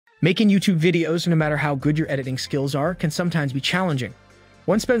Making YouTube videos, no matter how good your editing skills are, can sometimes be challenging.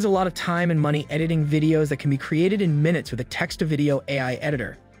 One spends a lot of time and money editing videos that can be created in minutes with a text-to-video AI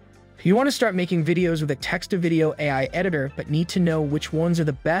editor. If you want to start making videos with a text-to-video AI editor but need to know which ones are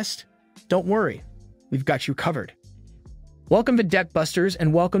the best, don't worry, we've got you covered. Welcome to Deckbusters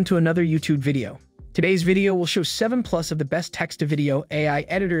and welcome to another YouTube video. Today's video will show 7+ of the best text-to-video AI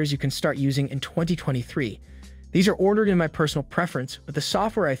editors you can start using in 2023. These are ordered in my personal preference, but the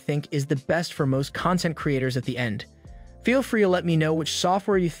software I think is the best for most content creators at the end. Feel free to let me know which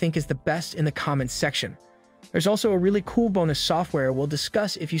software you think is the best in the comments section. There's also a really cool bonus software we'll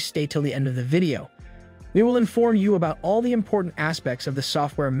discuss if you stay till the end of the video. We will inform you about all the important aspects of the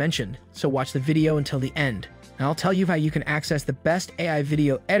software mentioned, so watch the video until the end, and I'll tell you how you can access the best AI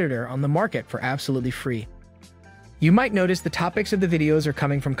video editor on the market for absolutely free. You might notice the topics of the videos are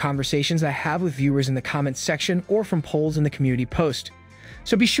coming from conversations I have with viewers in the comments section or from polls in the community post.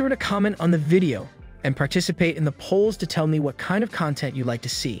 So be sure to comment on the video and participate in the polls to tell me what kind of content you'd like to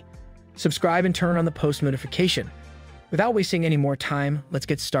see. Subscribe and turn on the post notification. Without wasting any more time, let's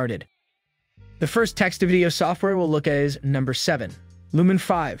get started. The first text-to-video software we'll look at is number 7, Lumen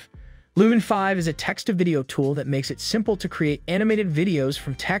 5. Lumen 5 is a text-to-video tool that makes it simple to create animated videos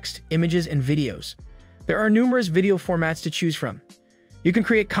from text, images, and videos. There are numerous video formats to choose from. You can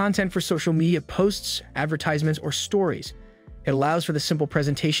create content for social media posts, advertisements, or stories. It allows for the simple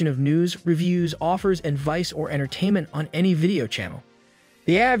presentation of news, reviews, offers, advice, or entertainment on any video channel.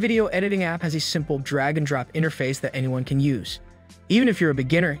 The AI video editing app has a simple drag-and-drop interface that anyone can use. Even if you're a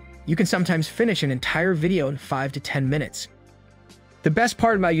beginner, you can sometimes finish an entire video in 5 to 10 minutes. The best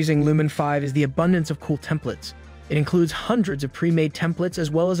part about using Lumen 5 is the abundance of cool templates. It includes hundreds of pre-made templates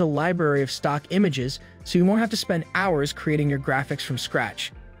as well as a library of stock images, so you won't have to spend hours creating your graphics from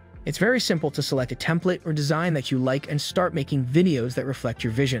scratch. It's very simple to select a template or design that you like and start making videos that reflect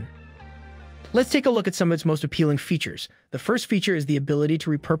your vision. Let's take a look at some of its most appealing features. The first feature is the ability to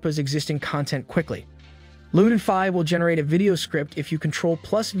repurpose existing content quickly. Lumen 5 will generate a video script if you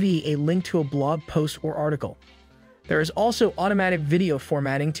Ctrl+V a link to a blog post or article. There is also automatic video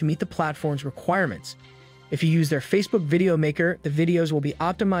formatting to meet the platform's requirements. If you use their Facebook video maker, the videos will be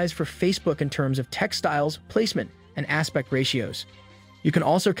optimized for Facebook in terms of text styles, placement, and aspect ratios. You can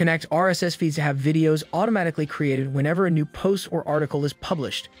also connect RSS feeds to have videos automatically created whenever a new post or article is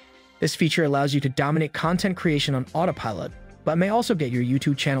published. This feature allows you to dominate content creation on autopilot, but may also get your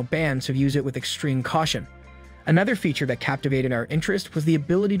YouTube channel banned, so use it with extreme caution. Another feature that captivated our interest was the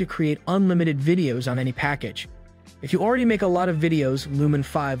ability to create unlimited videos on any package. If you already make a lot of videos, Lumen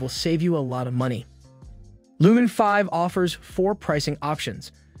 5 will save you a lot of money. Lumen 5 offers 4 pricing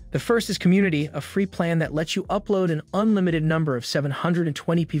options. The first is Community, a free plan that lets you upload an unlimited number of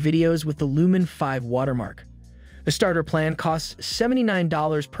 720p videos with the Lumen 5 watermark. The starter plan costs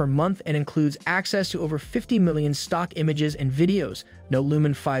 $79 per month and includes access to over 50 million stock images and videos, no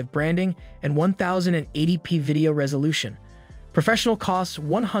Lumen 5 branding, and 1080p video resolution. Professional costs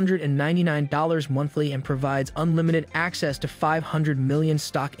 $199 monthly and provides unlimited access to 500 million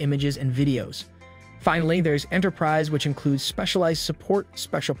stock images and videos. Finally, there's Enterprise, which includes specialized support,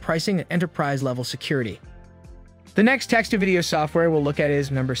 special pricing, and enterprise-level security. The next text-to-video software we'll look at is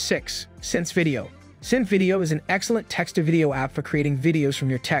number 6, InVideo. InVideo is an excellent text-to-video app for creating videos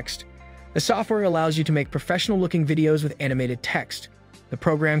from your text. The software allows you to make professional-looking videos with animated text. The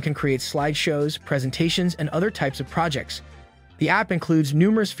program can create slideshows, presentations, and other types of projects. The app includes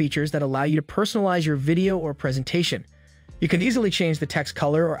numerous features that allow you to personalize your video or presentation. You can easily change the text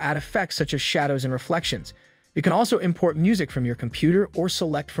color or add effects such as shadows and reflections. You can also import music from your computer or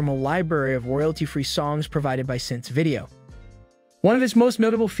select from a library of royalty-free songs provided by InVideo. One of its most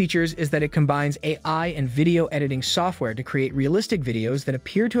notable features is that it combines AI and video editing software to create realistic videos that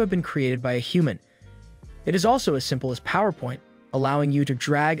appear to have been created by a human. It is also as simple as PowerPoint, allowing you to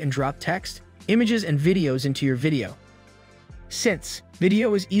drag and drop text, images, and videos into your video.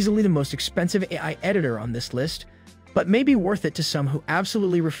 InVideo is easily the most expensive AI editor on this list, but may be worth it to some who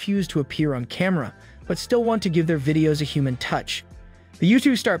absolutely refuse to appear on camera, but still want to give their videos a human touch. The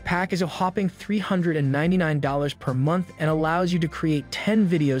YouTube Start Pack is a whopping $399 per month and allows you to create 10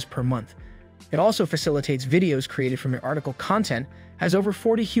 videos per month. It also facilitates videos created from your article content, has over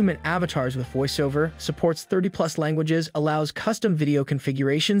 40 human avatars with voiceover, supports 30+ languages, allows custom video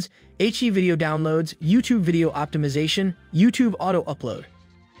configurations, HD video downloads, YouTube video optimization, YouTube auto upload.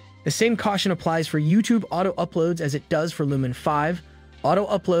 The same caution applies for YouTube auto uploads as it does for Lumen 5. Auto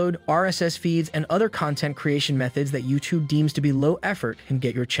upload, RSS feeds, and other content creation methods that YouTube deems to be low effort can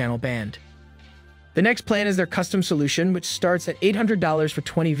get your channel banned. The next plan is their custom solution, which starts at $800 for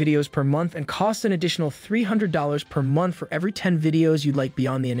 20 videos per month and costs an additional $300 per month for every 10 videos you'd like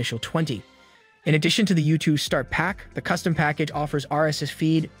beyond the initial 20. In addition to the YouTube Start Pack, the custom package offers RSS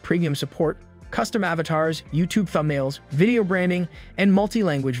feed, premium support, custom avatars, YouTube thumbnails, video branding, and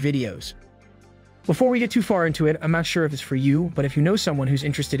multi-language videos. Before we get too far into it, I'm not sure if it's for you, but if you know someone who's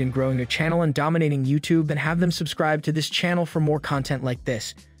interested in growing their channel and dominating YouTube, then have them subscribe to this channel for more content like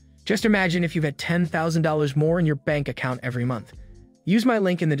this. Just imagine if you've had $10,000 more in your bank account every month. Use my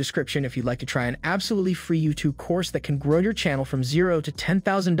link in the description if you'd like to try an absolutely free YouTube course that can grow your channel from $0 to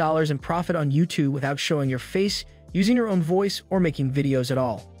 $10,000 in profit on YouTube without showing your face, using your own voice, or making videos at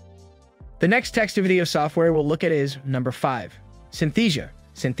all. The next text-to-video software we'll look at is number 5, Synthesia.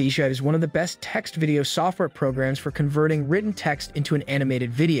 Synthesia is one of the best text-video software programs for converting written text into an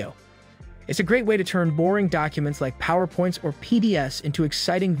animated video. It's a great way to turn boring documents like PowerPoints or PDFs into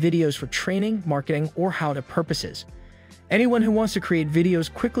exciting videos for training, marketing, or how-to purposes. Anyone who wants to create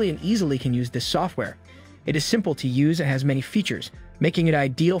videos quickly and easily can use this software. It is simple to use and has many features, making it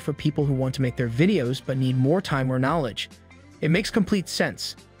ideal for people who want to make their videos but need more time or knowledge. It makes complete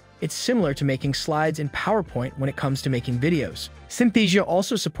sense. It's similar to making slides in PowerPoint when it comes to making videos. Synthesia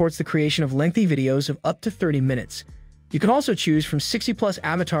also supports the creation of lengthy videos of up to 30 minutes. You can also choose from 60+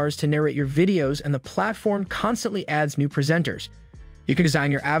 avatars to narrate your videos, and the platform constantly adds new presenters. You can design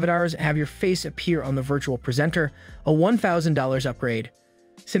your avatars and have your face appear on the virtual presenter, a $1,000 upgrade.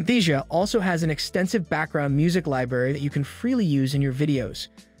 Synthesia also has an extensive background music library that you can freely use in your videos.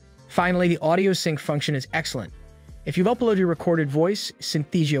 Finally, the audio sync function is excellent. If you've uploaded your recorded voice,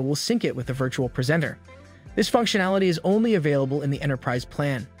 Synthesia will sync it with the virtual presenter. This functionality is only available in the Enterprise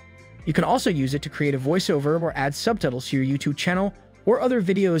plan. You can also use it to create a voiceover or add subtitles to your YouTube channel or other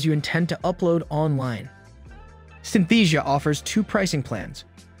videos you intend to upload online. Synthesia offers 2 pricing plans.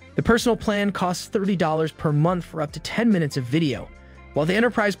 The personal plan costs $30 per month for up to 10 minutes of video, while the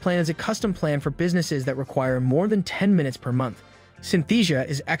Enterprise plan is a custom plan for businesses that require more than 10 minutes per month. Synthesia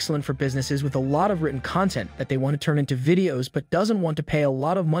is excellent for businesses with a lot of written content that they want to turn into videos but doesn't want to pay a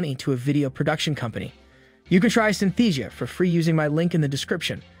lot of money to a video production company. You can try Synthesia for free using my link in the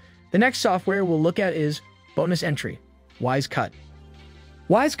description. The next software we'll look at is bonus entry, Wisecut.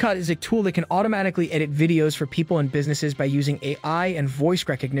 Wisecut is a tool that can automatically edit videos for people and businesses by using AI and voice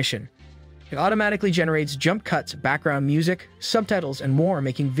recognition. It automatically generates jump cuts, background music, subtitles, and more,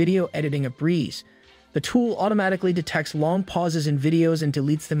 making video editing a breeze. The tool automatically detects long pauses in videos and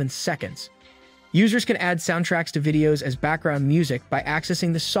deletes them in seconds. Users can add soundtracks to videos as background music by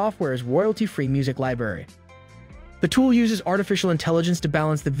accessing the software's royalty-free music library. The tool uses artificial intelligence to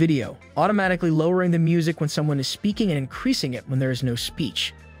balance the video, automatically lowering the music when someone is speaking and increasing it when there is no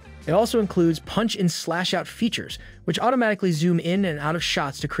speech. It also includes punch-in slash-out features, which automatically zoom in and out of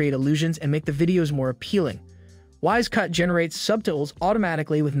shots to create illusions and make the videos more appealing. Wisecut generates subtitles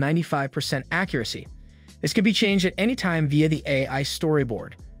automatically with 95% accuracy. This can be changed at any time via the AI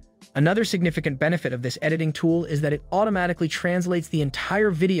storyboard. Another significant benefit of this editing tool is that it automatically translates the entire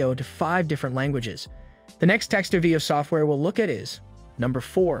video into 5 different languages. The next text-to-video software we'll look at is number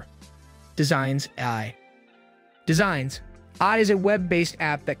 4, Designs AI. Designs AI is a web-based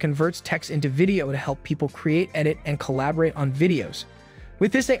app that converts text into video to help people create, edit, and collaborate on videos.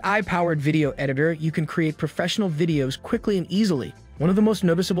 With this AI-powered video editor, you can create professional videos quickly and easily. One of the most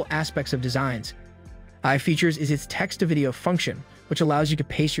noticeable aspects of Designs AI features is its text-to-video function, which allows you to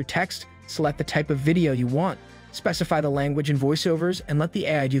paste your text, select the type of video you want, specify the language and voiceovers, and let the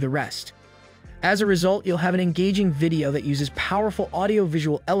AI do the rest. As a result, you'll have an engaging video that uses powerful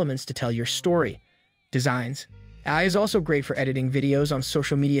audio-visual elements to tell your story. Designs AI is also great for editing videos on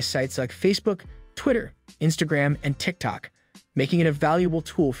social media sites like Facebook, Twitter, Instagram, and TikTok, making it a valuable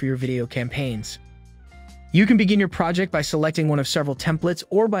tool for your video campaigns. You can begin your project by selecting one of several templates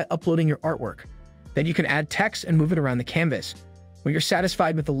or by uploading your artwork. Then you can add text and move it around the canvas. When you're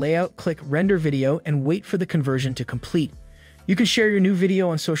satisfied with the layout, click Render Video and wait for the conversion to complete. You can share your new video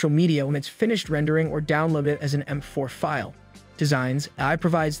on social media when it's finished rendering or download it as an MP4 file. Designs AI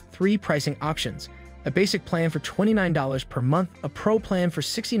provides 3 pricing options: a basic plan for $29 per month, a pro plan for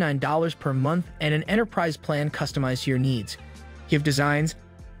 $69 per month, and an enterprise plan customized to your needs. Give Designs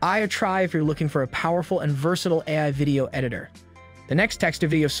AI a try if you're looking for a powerful and versatile AI video editor. The next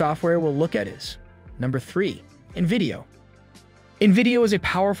text-to-video software we'll look at is number 3, InVideo. InVideo is a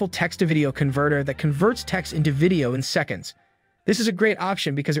powerful text-to-video converter that converts text into video in seconds. This is a great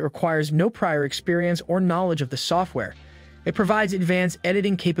option because it requires no prior experience or knowledge of the software. It provides advanced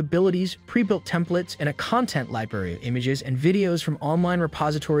editing capabilities, pre-built templates, and a content library of images and videos from online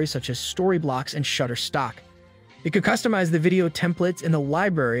repositories such as Storyblocks and Shutterstock. You can customize the video templates in the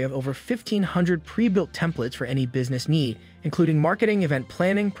library of over 1,500 pre-built templates for any business need, including marketing, event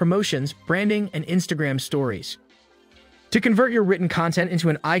planning, promotions, branding, and Instagram stories. To convert your written content into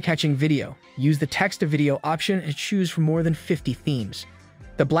an eye-catching video, use the text-to-video option and choose from more than 50 themes.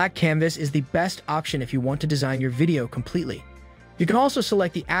 The black canvas is the best option if you want to design your video completely. You can also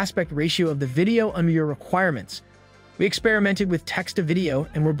select the aspect ratio of the video under your requirements. We experimented with text-to-video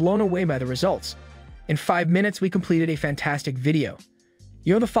and were blown away by the results. In 5 minutes, we completed a fantastic video.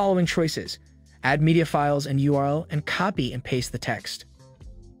 You have the following choices: add media files and URL, and copy and paste the text.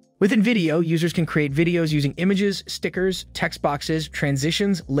 With InVideo, users can create videos using images, stickers, text boxes,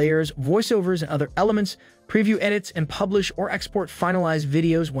 transitions, layers, voiceovers, and other elements, preview edits, and publish or export finalized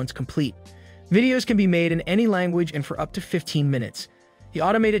videos once complete. Videos can be made in any language and for up to 15 minutes. The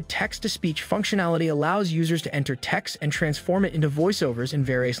automated text-to-speech functionality allows users to enter text and transform it into voiceovers in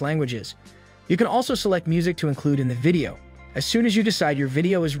various languages. You can also select music to include in the video. As soon as you decide your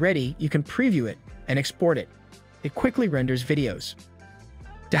video is ready, you can preview it and export it. It quickly renders videos.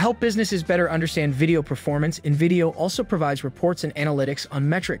 To help businesses better understand video performance, InVideo also provides reports and analytics on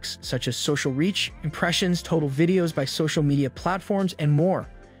metrics such as social reach, impressions, total videos by social media platforms, and more.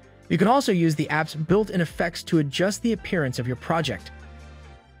 You can also use the app's built-in effects to adjust the appearance of your project.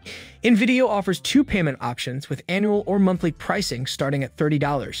 InVideo offers 2 payment options with annual or monthly pricing starting at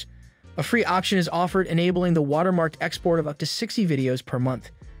 $30. A free option is offered, enabling the watermarked export of up to 60 videos per month.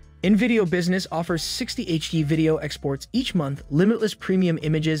 InVideo Business offers 60 HD video exports each month, limitless premium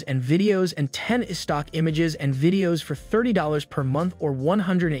images and videos, and 10 stock images and videos for $30 per month or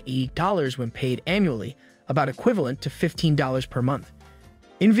 $180 when paid annually, about equivalent to $15 per month.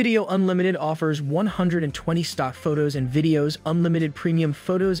 InVideo Unlimited offers 120 stock photos and videos, unlimited premium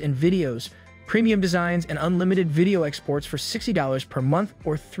photos and videos, premium designs, and unlimited video exports for $60 per month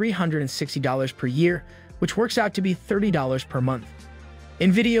or $360 per year, which works out to be $30 per month.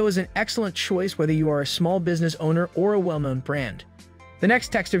 InVideo is an excellent choice whether you are a small business owner or a well-known brand. The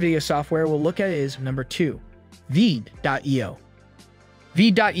next text-to-video software we'll look at is number 2, Vid.io.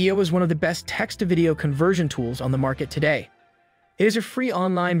 Vid.io is one of the best text-to-video conversion tools on the market today. It is a free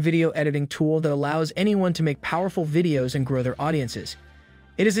online video editing tool that allows anyone to make powerful videos and grow their audiences.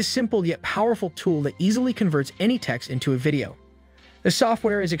 It is a simple yet powerful tool that easily converts any text into a video. The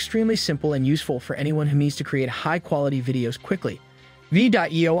software is extremely simple and useful for anyone who needs to create high-quality videos quickly.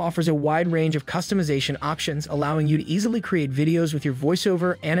 Vid.io offers a wide range of customization options, allowing you to easily create videos with your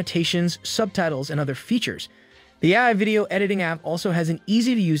voiceover, annotations, subtitles, and other features. The AI video editing app also has an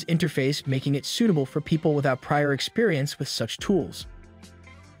easy-to-use interface, making it suitable for people without prior experience with such tools.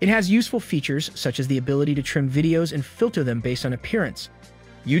 It has useful features such as the ability to trim videos and filter them based on appearance.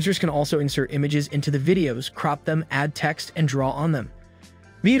 Users can also insert images into the videos, crop them, add text, and draw on them.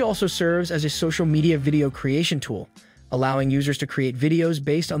 Vid also serves as a social media video creation tool, allowing users to create videos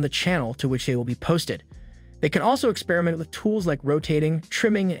based on the channel to which they will be posted. They can also experiment with tools like rotating,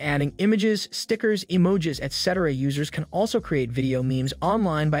 trimming, and adding images, stickers, emojis, etc. Users can also create video memes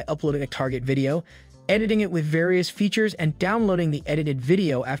online by uploading a target video, editing it with various features, and downloading the edited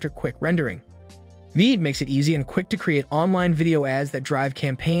video after quick rendering. Vid makes it easy and quick to create online video ads that drive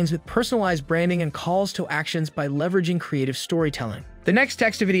campaigns with personalized branding and calls to actions by leveraging creative storytelling. The next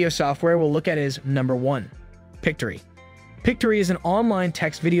text-to-video software we'll look at is number 1, Pictory. Pictory is an online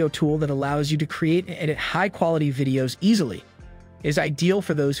text video tool that allows you to create and edit high-quality videos easily. It is ideal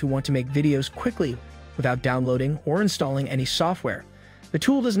for those who want to make videos quickly without downloading or installing any software. The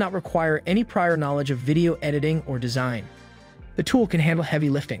tool does not require any prior knowledge of video editing or design. The tool can handle heavy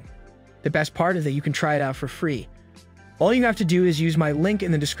lifting. The best part is that you can try it out for free. All you have to do is use my link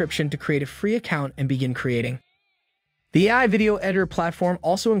in the description to create a free account and begin creating. The AI video editor platform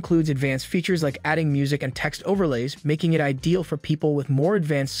also includes advanced features like adding music and text overlays, making it ideal for people with more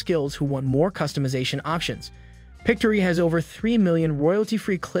advanced skills who want more customization options. Pictory has over 3 million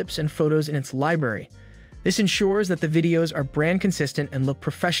royalty-free clips and photos in its library. This ensures that the videos are brand consistent and look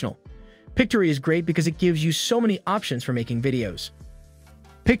professional. Pictory is great because it gives you so many options for making videos.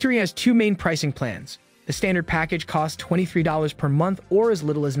 Pictory has 2 main pricing plans. The standard package costs $23 per month or as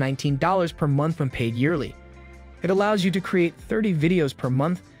little as $19 per month when paid yearly. It allows you to create 30 videos per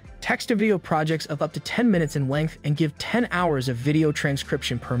month, text-to-video projects of up to 10 minutes in length, and give 10 hours of video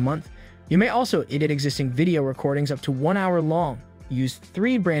transcription per month. You may also edit existing video recordings up to 1 hour long. Use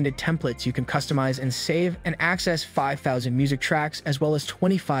 3 branded templates you can customize and save, and access 5,000 music tracks as well as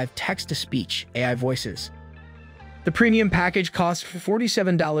 25 text-to-speech AI voices. The premium package costs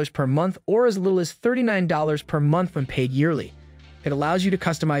 $47 per month or as little as $39 per month when paid yearly. It allows you to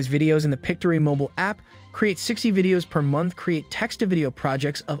customize videos in the Pictory mobile app, create 60 videos per month, create text-to-video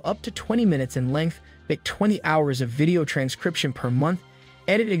projects of up to 20 minutes in length, make 20 hours of video transcription per month,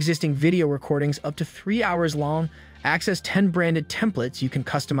 edit existing video recordings up to 3 hours long, access 10 branded templates you can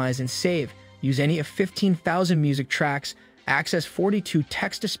customize and save, use any of 15,000 music tracks, access 42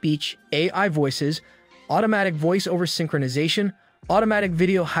 text-to-speech, AI voices, automatic voice-over synchronization, automatic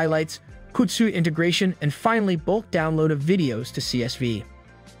video highlights, Hootsuite integration, and finally bulk download of videos to CSV.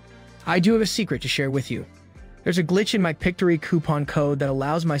 I do have a secret to share with you. There's a glitch in my Pictory coupon code that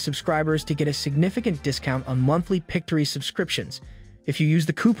allows my subscribers to get a significant discount on monthly Pictory subscriptions. If you use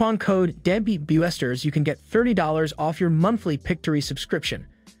the coupon code DEBBUESTERS, you can get $30 off your monthly Pictory subscription.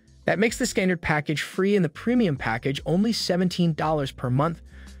 That makes the standard package free and the premium package only $17 per month.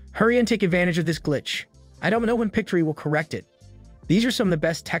 Hurry and take advantage of this glitch. I don't know when Pictory will correct it. These are some of the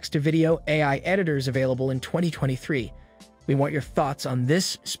best text-to-video AI editors available in 2023. We want your thoughts on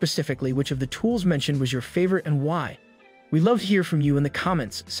this, specifically which of the tools mentioned was your favorite and why. We'd love to hear from you in the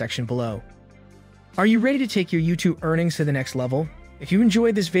comments section below. Are you ready to take your YouTube earnings to the next level? If you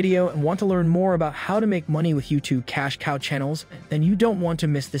enjoyed this video and want to learn more about how to make money with YouTube cash cow channels, then you don't want to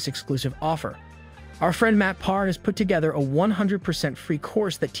miss this exclusive offer. Our friend Matt Parr has put together a 100% free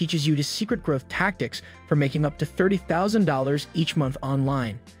course that teaches you the secret growth tactics for making up to $30,000 each month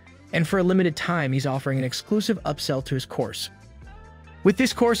online. And for a limited time, he's offering an exclusive upsell to his course. With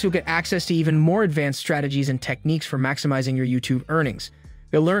this course, you'll get access to even more advanced strategies and techniques for maximizing your YouTube earnings.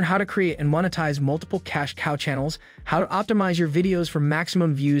 You'll learn how to create and monetize multiple cash cow channels, how to optimize your videos for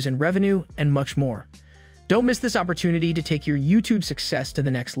maximum views and revenue, and much more. Don't miss this opportunity to take your YouTube success to the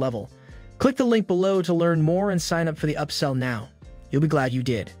next level. Click the link below to learn more and sign up for the upsell now. You'll be glad you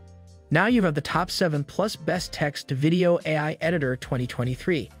did. Now you have the top 7 plus best text-to-video AI editor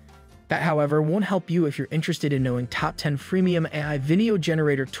 2023. That, however, won't help you if you're interested in knowing top 10 freemium AI video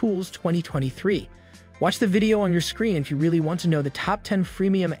generator tools 2023. Watch the video on your screen if you really want to know the top 10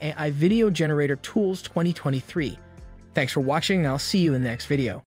 freemium AI video generator tools 2023. Thanks for watching, and I'll see you in the next video.